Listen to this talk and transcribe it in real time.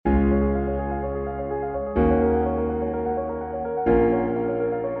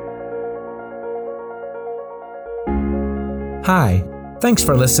Hi, thanks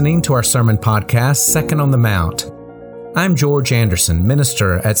for listening to our sermon podcast, Second on the Mount. I'm George Anderson,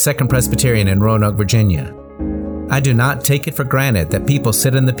 minister at Second Presbyterian in Roanoke, Virginia. I do not take it for granted that people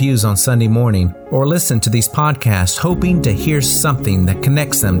sit in the pews on Sunday morning or listen to these podcasts hoping to hear something that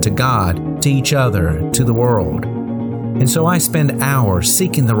connects them to God, to each other, to the world. And so I spend hours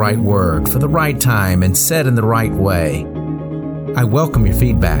seeking the right word for the right time and said in the right way. I welcome your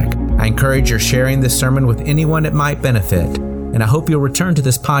feedback. I encourage your sharing this sermon with anyone it might benefit, and I hope you'll return to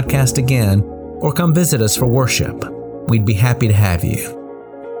this podcast again or come visit us for worship. We'd be happy to have you.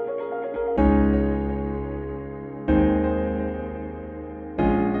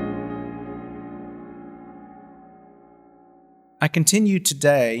 I continue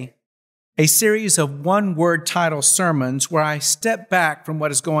today a series of one-word title sermons where I step back from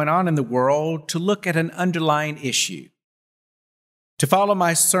what is going on in the world to look at an underlying issue. To follow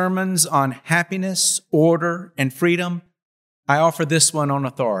my sermons on happiness, order, and freedom, I offer this one on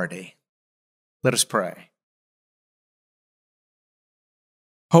authority. Let us pray.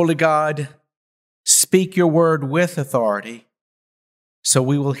 Holy God, speak your word with authority, so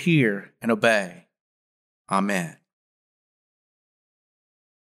we will hear and obey. Amen.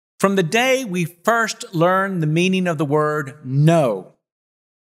 From the day we first learned the meaning of the word no,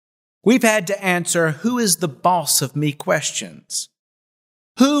 we've had to answer who is the boss of me questions.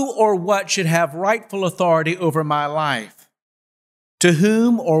 Who or what should have rightful authority over my life? To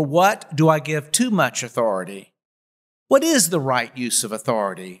whom or what do I give too much authority? What is the right use of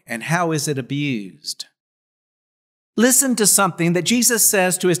authority, and how is it abused? Listen to something that Jesus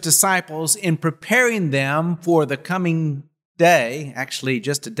says to his disciples in preparing them for the coming day, actually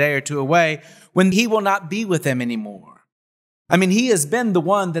just a day or two away, when he will not be with them anymore. He has been the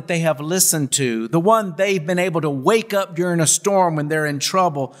one that they have listened to, the one they've been able to wake up during a storm when they're in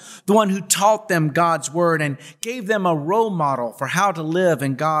trouble, the one who taught them God's word and gave them a role model for how to live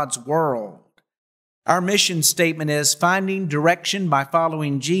in God's world. Our mission statement is finding direction by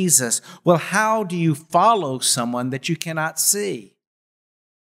following Jesus. Well, how do you follow someone that you cannot see?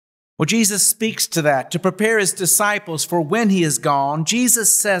 Well, Jesus speaks to that. To prepare his disciples for when he is gone,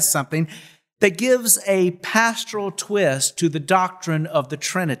 Jesus says something that gives a pastoral twist to the doctrine of the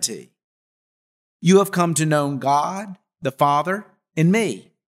Trinity. You have come to know God, the Father, and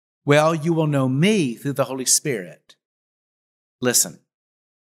me. Well, you will know me through the Holy Spirit. Listen.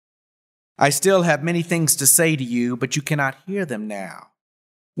 I still have many things to say to you, but you cannot hear them now.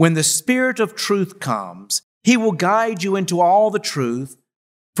 When the Spirit of truth comes, he will guide you into all the truth,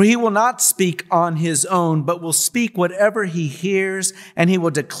 for he will not speak on his own, but will speak whatever he hears, and he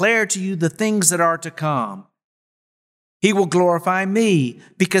will declare to you the things that are to come. He will glorify me,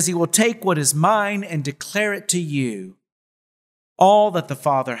 because he will take what is mine and declare it to you. All that the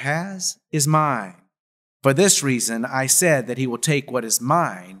Father has is mine. For this reason, I said that he will take what is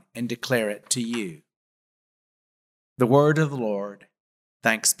mine and declare it to you. The word of the Lord.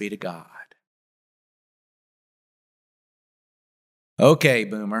 Thanks be to God. Okay,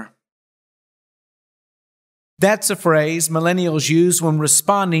 boomer. That's a phrase millennials use when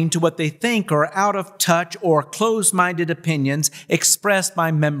responding to what they think are out of touch or closed-minded opinions expressed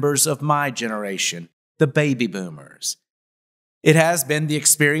by members of my generation, the baby boomers. It has been the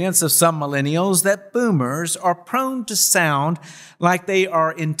experience of some millennials that boomers are prone to sound like they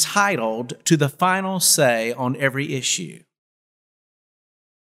are entitled to the final say on every issue.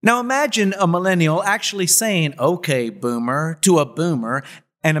 Now imagine a millennial actually saying, "Okay, boomer," to a boomer,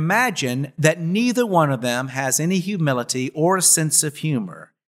 and imagine that neither one of them has any humility or a sense of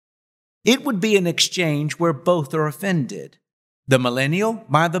humor. It would be an exchange where both are offended. The millennial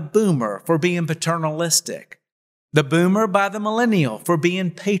by the boomer for being paternalistic. The boomer by the millennial for being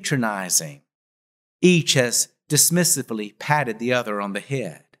patronizing. Each has dismissively patted the other on the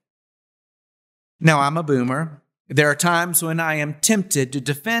head. Now, I'm a boomer. There are times when I am tempted to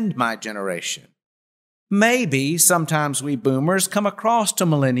defend my generation. Maybe sometimes we boomers come across to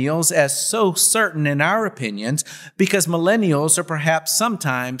millennials as so certain in our opinions because millennials are perhaps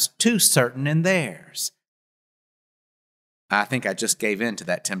sometimes too certain in theirs. I think I just gave in to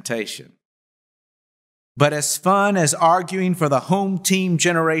that temptation. But as fun as arguing for the home team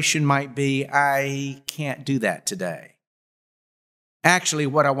generation might be, I can't do that today. Actually,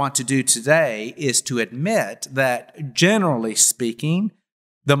 what I want to do today is to admit that, generally speaking,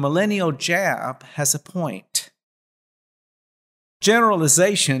 the millennial jab has a point.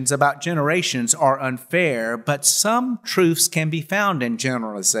 Generalizations about generations are unfair, but some truths can be found in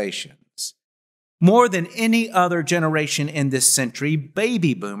generalizations. More than any other generation in this century,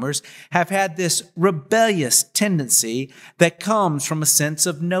 baby boomers have had this rebellious tendency that comes from a sense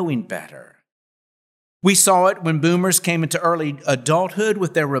of knowing better. We saw it when boomers came into early adulthood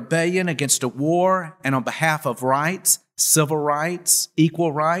with their rebellion against a war and on behalf of rights, civil rights,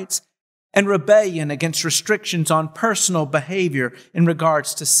 equal rights, and rebellion against restrictions on personal behavior in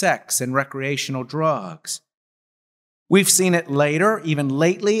regards to sex and recreational drugs. We've seen it later, even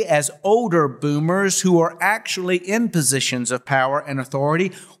lately, as older boomers who are actually in positions of power and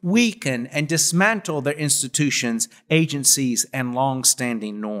authority weaken and dismantle their institutions, agencies, and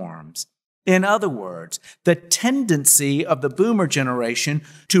long-standing norms. In other words, the tendency of the boomer generation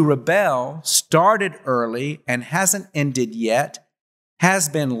to rebel started early and hasn't ended yet, has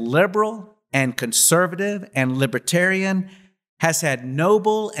been liberal and conservative and libertarian, has had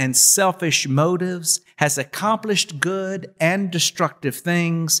noble and selfish motives, has accomplished good and destructive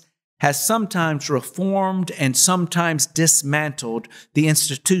things, has sometimes reformed and sometimes dismantled the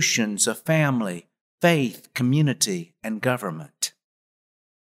institutions of family, faith, community, and government.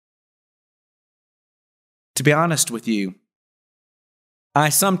 To be honest with you, I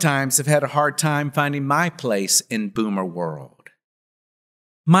sometimes have had a hard time finding my place in boomer world.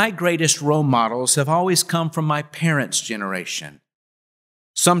 My greatest role models have always come from my parents' generation,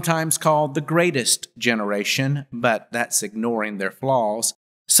 sometimes called the greatest generation, but that's ignoring their flaws,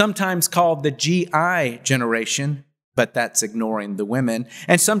 sometimes called the GI generation, but that's ignoring the women,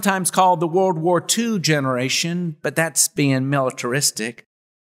 and sometimes called the World War II generation, but that's being militaristic.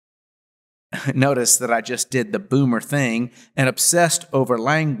 Notice that I just did the boomer thing and obsessed over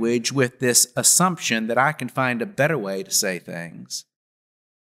language with this assumption that I can find a better way to say things.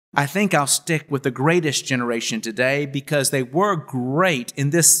 I think I'll stick with the greatest generation today because they were great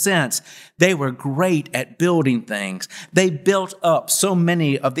in this sense. They were great at building things. They built up so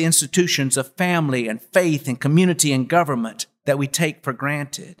many of the institutions of family and faith and community and government that we take for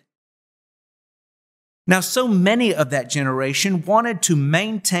granted. Now, so many of that generation wanted to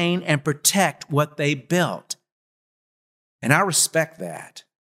maintain and protect what they built. And I respect that.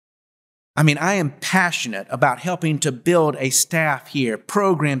 I am passionate about helping to build a staff here,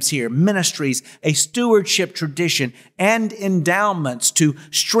 programs here, ministries, a stewardship tradition, and endowments to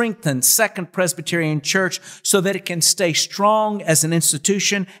strengthen Second Presbyterian Church so that it can stay strong as an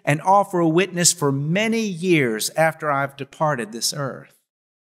institution and offer a witness for many years after I've departed this earth.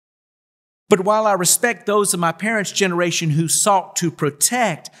 But while I respect those of my parents' generation who sought to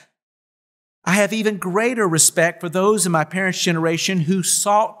protect, I have even greater respect for those in my parents' generation who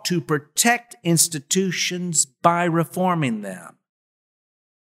sought to protect institutions by reforming them.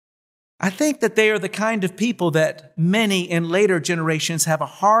 I think that they are the kind of people that many in later generations have a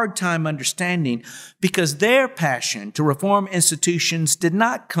hard time understanding because their passion to reform institutions did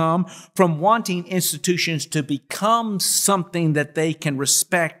not come from wanting institutions to become something that they can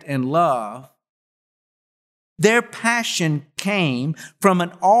respect and love. Their passion came from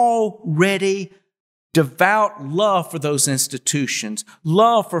an already devout love for those institutions,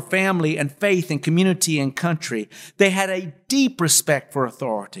 love for family and faith and community and country. They had a deep respect for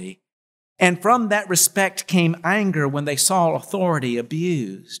authority. And from that respect came anger when they saw authority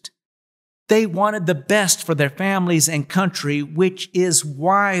abused. They wanted the best for their families and country, which is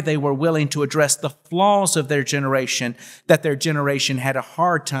why they were willing to address the flaws of their generation that their generation had a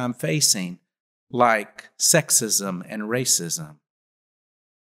hard time facing, like sexism and racism.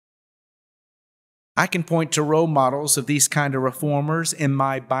 I can point to role models of these kind of reformers in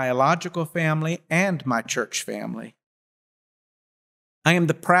my biological family and my church family. I am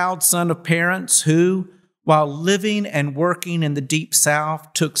the proud son of parents who, while living and working in the Deep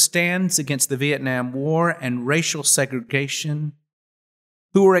South, took stands against the Vietnam War and racial segregation,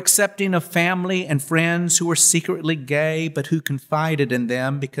 who were accepting of family and friends who were secretly gay, but who confided in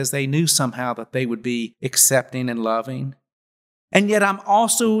them because they knew somehow that they would be accepting and loving. And yet I'm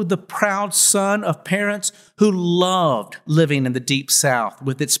also the proud son of parents who loved living in the Deep South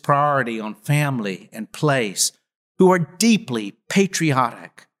with its priority on family and place, who are deeply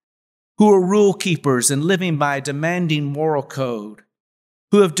patriotic, who are rule keepers and living by a demanding moral code,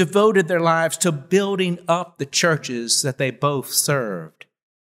 who have devoted their lives to building up the churches that they both served,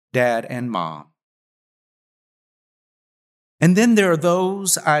 Dad and Mom. And then there are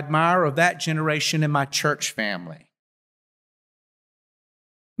those I admire of that generation in my church family.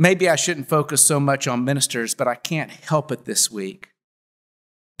 Maybe I shouldn't focus so much on ministers, but I can't help it this week.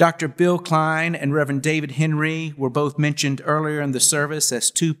 Dr. Bill Klein and Reverend David Henry were both mentioned earlier in the service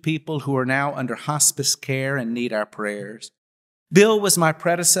as two people who are now under hospice care and need our prayers. Bill was my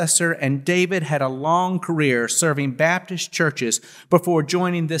predecessor, and David had a long career serving Baptist churches before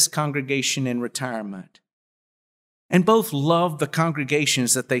joining this congregation in retirement. And both loved the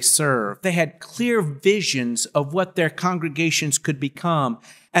congregations that they served. They had clear visions of what their congregations could become,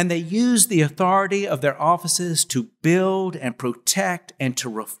 and they used the authority of their offices to build and protect and to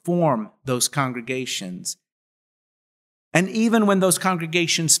reform those congregations. And even when those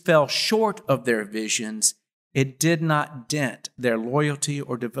congregations fell short of their visions, it did not dent their loyalty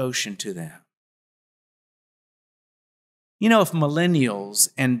or devotion to them. You know, if millennials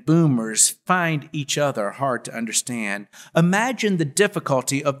and boomers find each other hard to understand, imagine the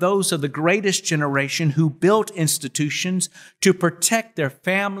difficulty of those of the greatest generation who built institutions to protect their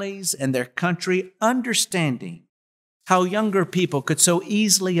families and their country, understanding how younger people could so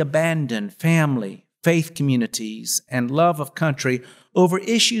easily abandon family, faith communities, and love of country over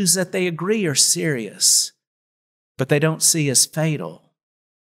issues that they agree are serious, but they don't see as fatal.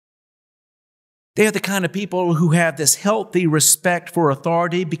 They are the kind of people who have this healthy respect for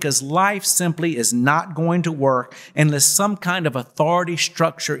authority because life simply is not going to work unless some kind of authority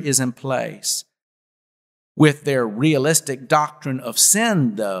structure is in place. With their realistic doctrine of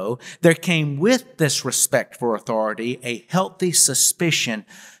sin, though, there came with this respect for authority a healthy suspicion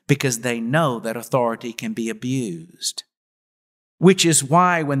because they know that authority can be abused. Which is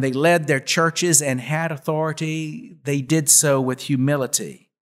why when they led their churches and had authority, they did so with humility.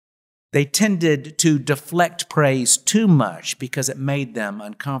 They tended to deflect praise too much because it made them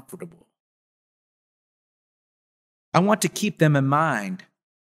uncomfortable. I want to keep them in mind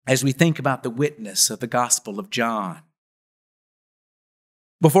as we think about the witness of the Gospel of John.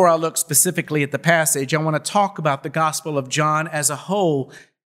 Before I look specifically at the passage, I want to talk about the Gospel of John as a whole,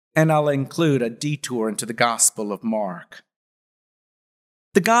 and I'll include a detour into the Gospel of Mark.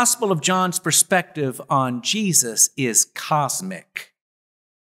 The Gospel of John's perspective on Jesus is cosmic.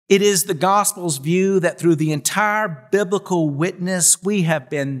 It is the gospel's view that through the entire biblical witness, we have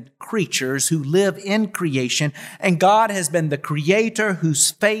been creatures who live in creation, and God has been the creator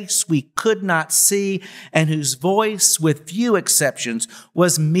whose face we could not see and whose voice, with few exceptions,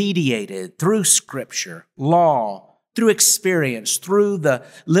 was mediated through scripture, law, through experience, through the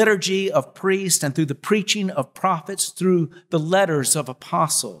liturgy of priests, and through the preaching of prophets, through the letters of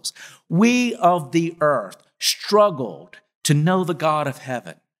apostles. We of the earth struggled to know the God of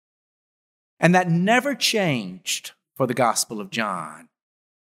heaven. And that never changed for the Gospel of John,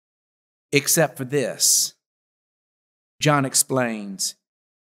 except for this. John explains,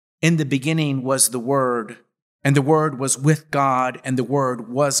 "In the beginning was the Word, and the Word was with God, and the Word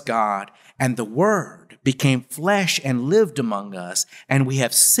was God, and the Word became flesh and lived among us, and we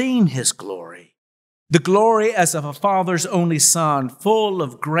have seen His glory, the glory as of a Father's only Son, full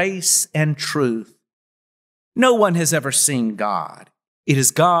of grace and truth. No one has ever seen God. It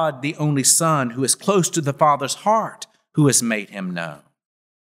is God, the only Son, who is close to the Father's heart, who has made Him known."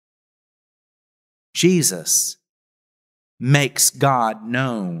 Jesus makes God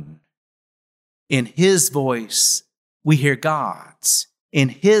known. In His voice, we hear God's. In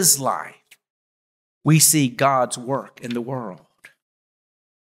His life, we see God's work in the world.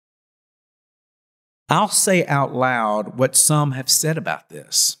 I'll say out loud what some have said about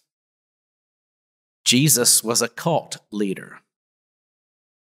this. Jesus was a cult leader.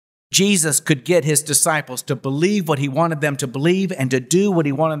 Jesus could get His disciples to believe what He wanted them to believe and to do what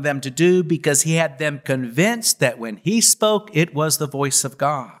He wanted them to do because He had them convinced that when He spoke, it was the voice of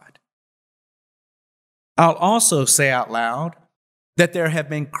God. I'll also say out loud that there have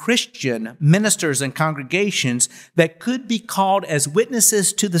been Christian ministers and congregations that could be called as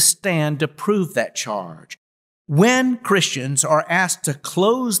witnesses to the stand to prove that charge. When Christians are asked to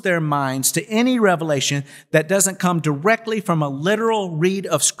close their minds to any revelation that doesn't come directly from a literal read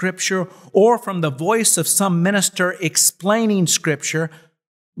of Scripture or from the voice of some minister explaining Scripture,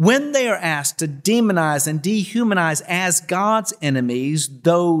 when they are asked to demonize and dehumanize as God's enemies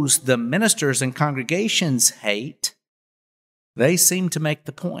those the ministers and congregations hate, they seem to make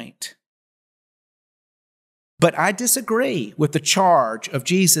the point. But I disagree with the charge of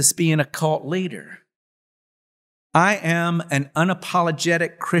Jesus being a cult leader. I am an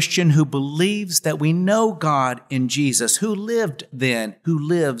unapologetic Christian who believes that we know God in Jesus, who lived then, who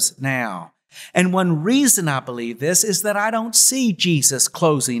lives now. And one reason I believe this is that I don't see Jesus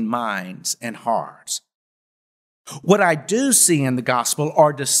closing minds and hearts. What I do see in the gospel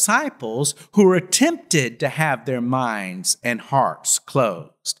are disciples who are tempted to have their minds and hearts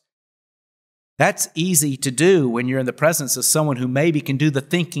closed. That's easy to do when you're in the presence of someone who maybe can do the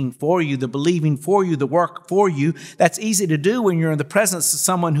thinking for you, the believing for you, the work for you. That's easy to do when you're in the presence of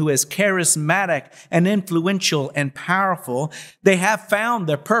someone who is charismatic and influential and powerful. They have found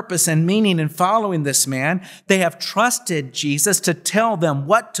their purpose and meaning in following this man. They have trusted Jesus to tell them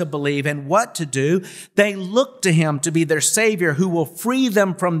what to believe and what to do. They look to him to be their Savior who will free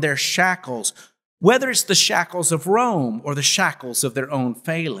them from their shackles, whether it's the shackles of Rome or the shackles of their own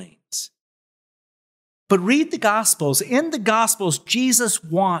failings. But read the Gospels. In the Gospels, Jesus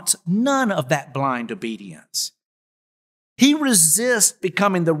wants none of that blind obedience. He resists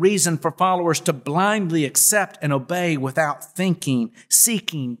becoming the reason for followers to blindly accept and obey without thinking,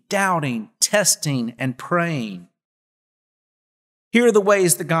 seeking, doubting, testing, and praying. Here are the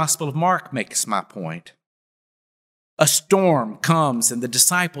ways the Gospel of Mark makes my point. A storm comes and the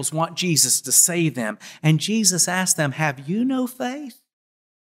disciples want Jesus to save them. And Jesus asks them, "Have you no faith?"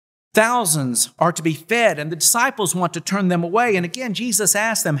 Thousands are to be fed, and the disciples want to turn them away. And again, Jesus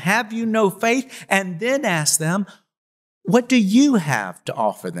asks them, "Have you no faith?" And then asks them, "What do you have to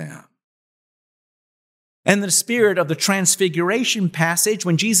offer them?" And the spirit of the Transfiguration passage,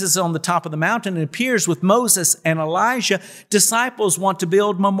 when Jesus is on the top of the mountain and appears with Moses and Elijah, disciples want to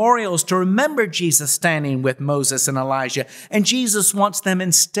build memorials to remember Jesus standing with Moses and Elijah. And Jesus wants them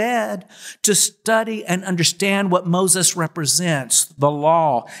instead to study and understand what Moses represents, the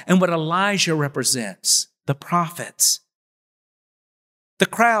law, and what Elijah represents, the prophets. The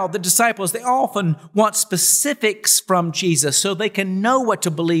crowd, the disciples, they often want specifics from Jesus so they can know what to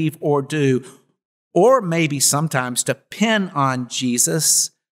believe or do, or maybe sometimes to pin on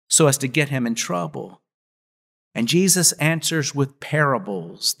Jesus so as to get him in trouble. And Jesus answers with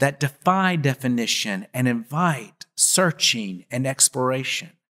parables that defy definition and invite searching and exploration.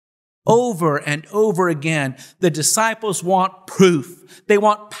 Over and over again, the disciples want proof, they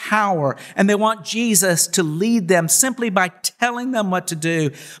want power, and they want Jesus to lead them simply by telling them what to do.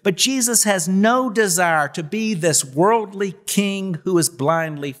 But Jesus has no desire to be this worldly king who is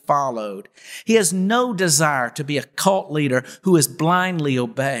blindly followed. He has no desire to be a cult leader who is blindly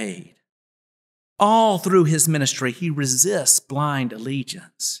obeyed. All through his ministry, he resists blind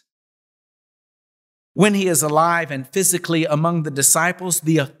allegiance. When he is alive and physically among the disciples,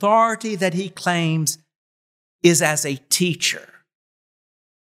 the authority that he claims is as a teacher,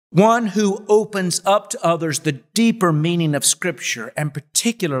 one who opens up to others the deeper meaning of Scripture and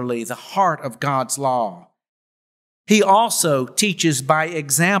particularly the heart of God's law. He also teaches by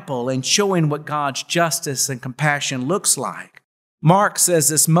example and showing what God's justice and compassion looks like. Mark says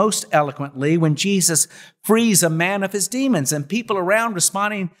this most eloquently when Jesus frees a man of his demons and people around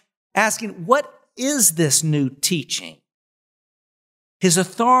responding, asking, "What is this new teaching?" His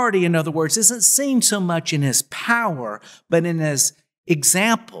authority, in other words, isn't seen so much in his power, but in his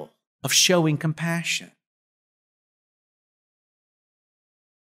example of showing compassion.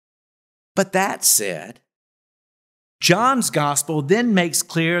 But that said, John's gospel then makes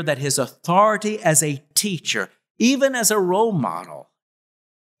clear that his authority as a teacher, even as a role model,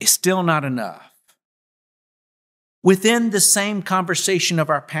 is still not enough. Within the same conversation of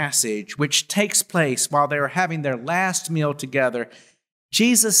our passage, which takes place while they are having their last meal together,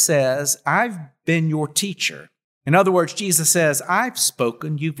 Jesus says, "I've been your teacher." In other words, Jesus says, "I've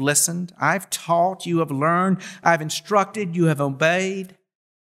spoken, you've listened. I've taught, you have learned. I've instructed, you have obeyed."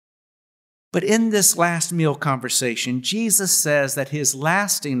 But in this last meal conversation, Jesus says that his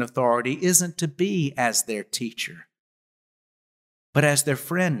lasting authority isn't to be as their teacher, but as their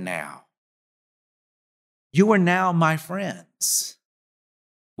friend now. "You are now my friends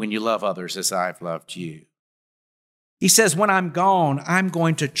when you love others as I've loved you." He says, "When I'm gone, I'm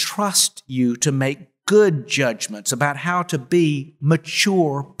going to trust you to make good judgments about how to be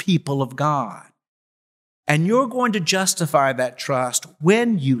mature people of God. And you're going to justify that trust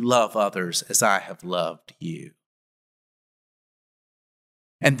when you love others as I have loved you."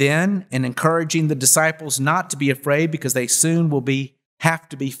 And then, in encouraging the disciples not to be afraid because they soon will have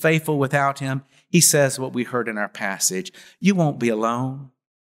to be faithful without him, he says what we heard in our passage, "You won't be alone.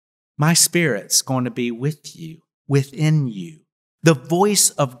 My Spirit's going to be with you, within you. The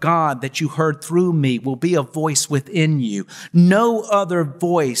voice of God that you heard through me will be a voice within you. No other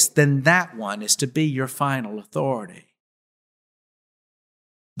voice than that one is to be your final authority."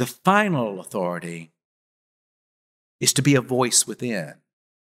 The final authority is to be a voice within.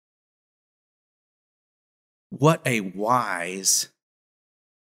 What a wise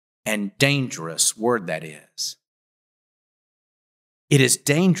and dangerous word that is. It is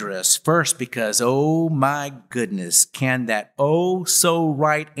dangerous, first, because, oh my goodness, can that oh so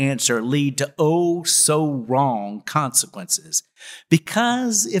right answer lead to oh so wrong consequences?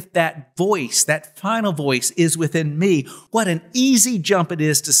 Because if that voice, that final voice, is within me, what an easy jump it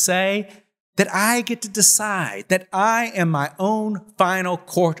is to say that I get to decide, that I am my own final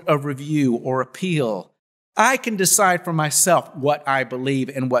court of review or appeal. I can decide for myself what I believe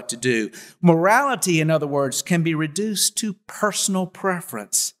and what to do. Morality, in other words, can be reduced to personal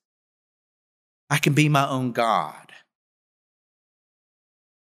preference. I can be my own God.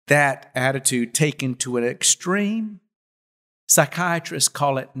 That attitude taken to an extreme, psychiatrists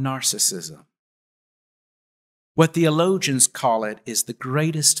call it narcissism. What theologians call it is the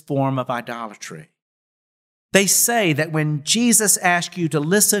greatest form of idolatry. They say that when Jesus asks you to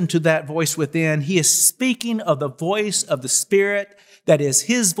listen to that voice within, he is speaking of the voice of the Spirit, that is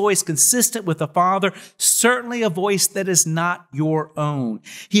his voice consistent with the Father, certainly a voice that is not your own.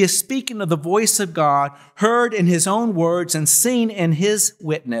 He is speaking of the voice of God, heard in his own words and seen in his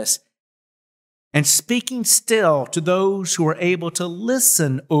witness, and speaking still to those who are able to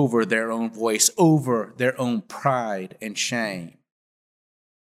listen over their own voice, over their own pride and shame.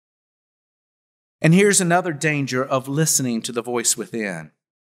 And here's another danger of listening to the voice within.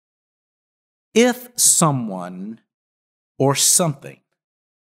 If someone or something,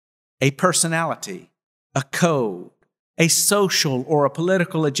 a personality, a code, a social or a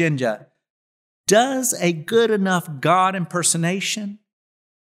political agenda, does a good enough God impersonation,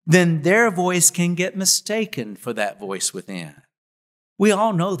 then their voice can get mistaken for that voice within. We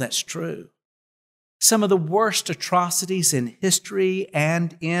all know that's true. Some of the worst atrocities in history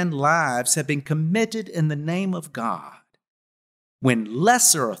and in lives have been committed in the name of God, when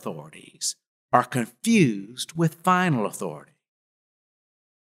lesser authorities are confused with final authority.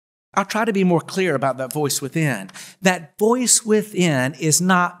 I'll try to be more clear about that voice within. That voice within is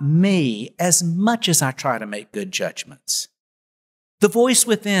not me as much as I try to make good judgments. The voice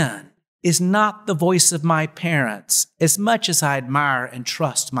within is not the voice of my parents as much as I admire and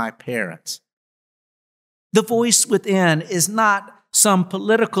trust my parents. The voice within is not some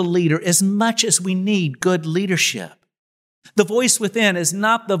political leader as much as we need good leadership. The voice within is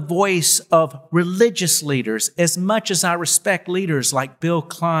not the voice of religious leaders as much as I respect leaders like Bill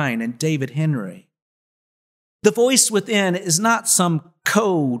Klein and David Henry. The voice within is not some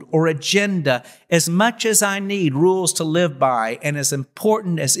code or agenda as much as I need rules to live by and as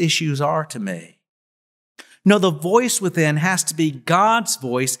important as issues are to me. No, the voice within has to be God's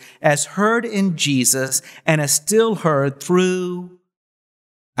voice as heard in Jesus and as still heard through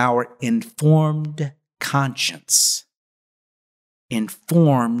our informed conscience.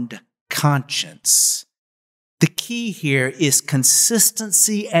 Informed conscience. The key here is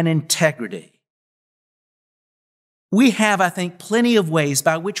consistency and integrity. We have, I think, plenty of ways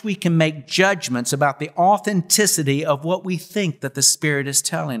by which we can make judgments about the authenticity of what we think that the Spirit is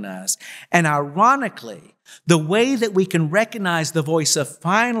telling us. And ironically, the way that we can recognize the voice of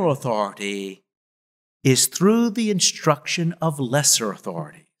final authority is through the instruction of lesser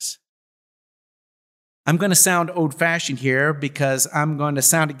authorities. I'm going to sound old-fashioned here because I'm going to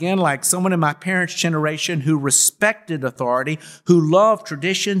sound again like someone in my parents' generation who respected authority, who loved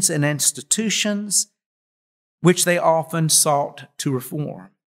traditions and institutions, which they often sought to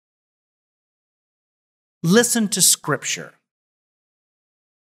reform. Listen to Scripture.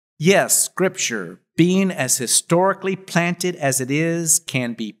 Yes, Scripture, being as historically planted as it is,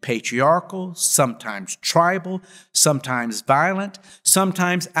 can be patriarchal, sometimes tribal, sometimes violent,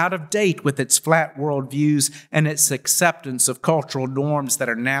 sometimes out of date with its flat worldviews and its acceptance of cultural norms that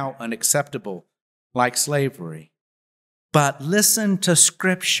are now unacceptable, like slavery. But listen to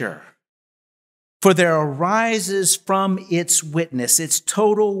Scripture. For there arises from its witness, its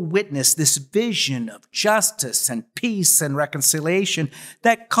total witness, this vision of justice and peace and reconciliation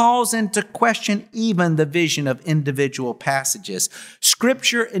that calls into question even the vision of individual passages.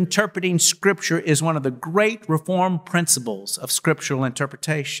 Scripture interpreting Scripture is one of the great Reformed principles of scriptural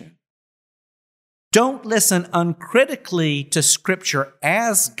interpretation. Don't listen uncritically to Scripture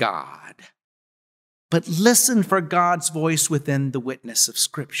as God, but listen for God's voice within the witness of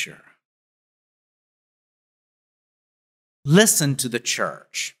Scripture. Listen to the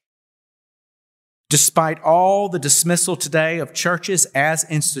church. Despite all the dismissal today of churches as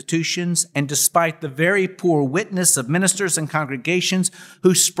institutions, and despite the very poor witness of ministers and congregations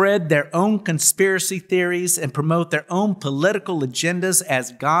who spread their own conspiracy theories and promote their own political agendas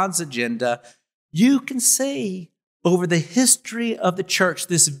as God's agenda, you can see over the history of the church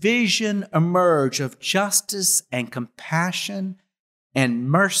this vision emerge of justice and compassion and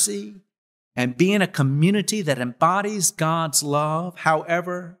mercy and be in a community that embodies God's love,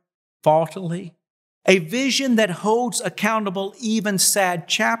 however faultily. A vision that holds accountable even sad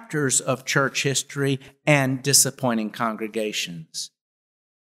chapters of church history and disappointing congregations.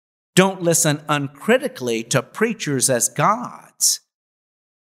 Don't listen uncritically to preachers as gods,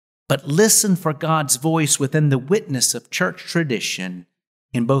 but listen for God's voice within the witness of church tradition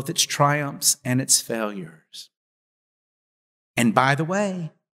in both its triumphs and its failures. And by the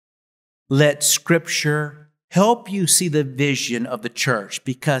way, let Scripture help you see the vision of the church,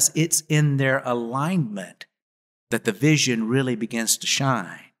 because it's in their alignment that the vision really begins to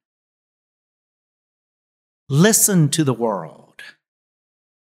shine. Listen to the world.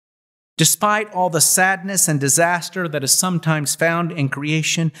 Despite all the sadness and disaster that is sometimes found in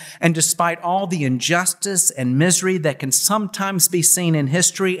creation, and despite all the injustice and misery that can sometimes be seen in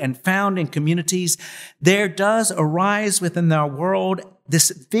history and found in communities, there does arise within our world this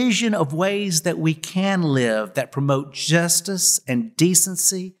vision of ways that we can live that promote justice and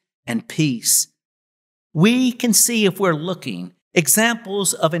decency and peace. We can see, if we're looking,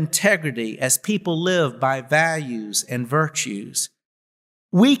 examples of integrity as people live by values and virtues.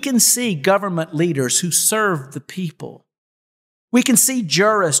 We can see government leaders who serve the people. We can see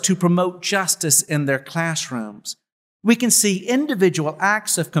jurists who promote justice in their classrooms. We can see individual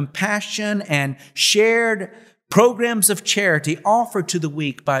acts of compassion and shared programs of charity offered to the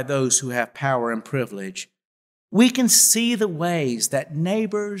weak by those who have power and privilege. We can see the ways that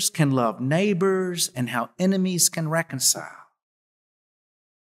neighbors can love neighbors and how enemies can reconcile.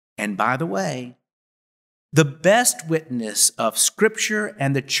 And by the way, the best witness of Scripture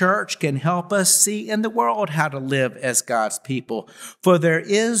and the church can help us see in the world how to live as God's people. For there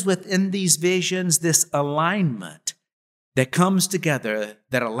is within these visions this alignment that comes together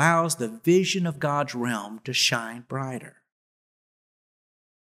that allows the vision of God's realm to shine brighter.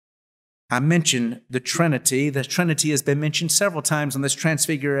 I mentioned the Trinity. The Trinity has been mentioned several times on this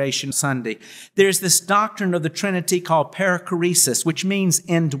Transfiguration Sunday. There's this doctrine of the Trinity called perichoresis, which means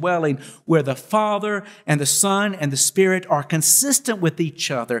indwelling, where the Father and the Son and the Spirit are consistent with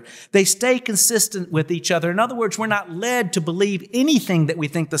each other. They stay consistent with each other. In other words, we're not led to believe anything that we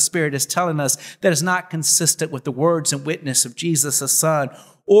think the Spirit is telling us that is not consistent with the words and witness of Jesus the Son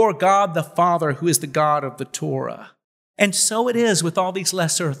or God the Father, who is the God of the Torah. And so it is with all these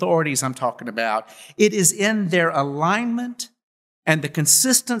lesser authorities I'm talking about. It is in their alignment and the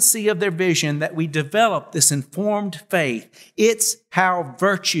consistency of their vision that we develop this informed faith. It's how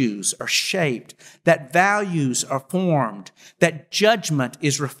virtues are shaped, that values are formed, that judgment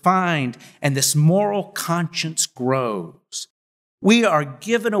is refined, and this moral conscience grows. We are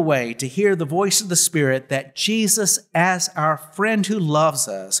given a way to hear the voice of the Spirit that Jesus, as our friend who loves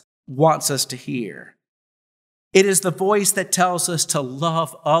us, wants us to hear. It is the voice that tells us to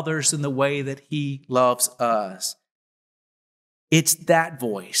love others in the way that He loves us. It's that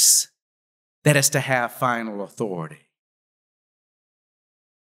voice that is to have final authority.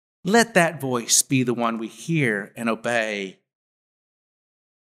 Let that voice be the one we hear and obey,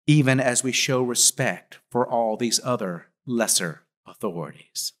 even as we show respect for all these other lesser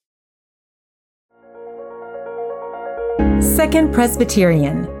authorities. Second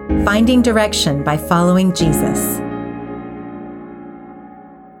Presbyterian, finding direction by following Jesus.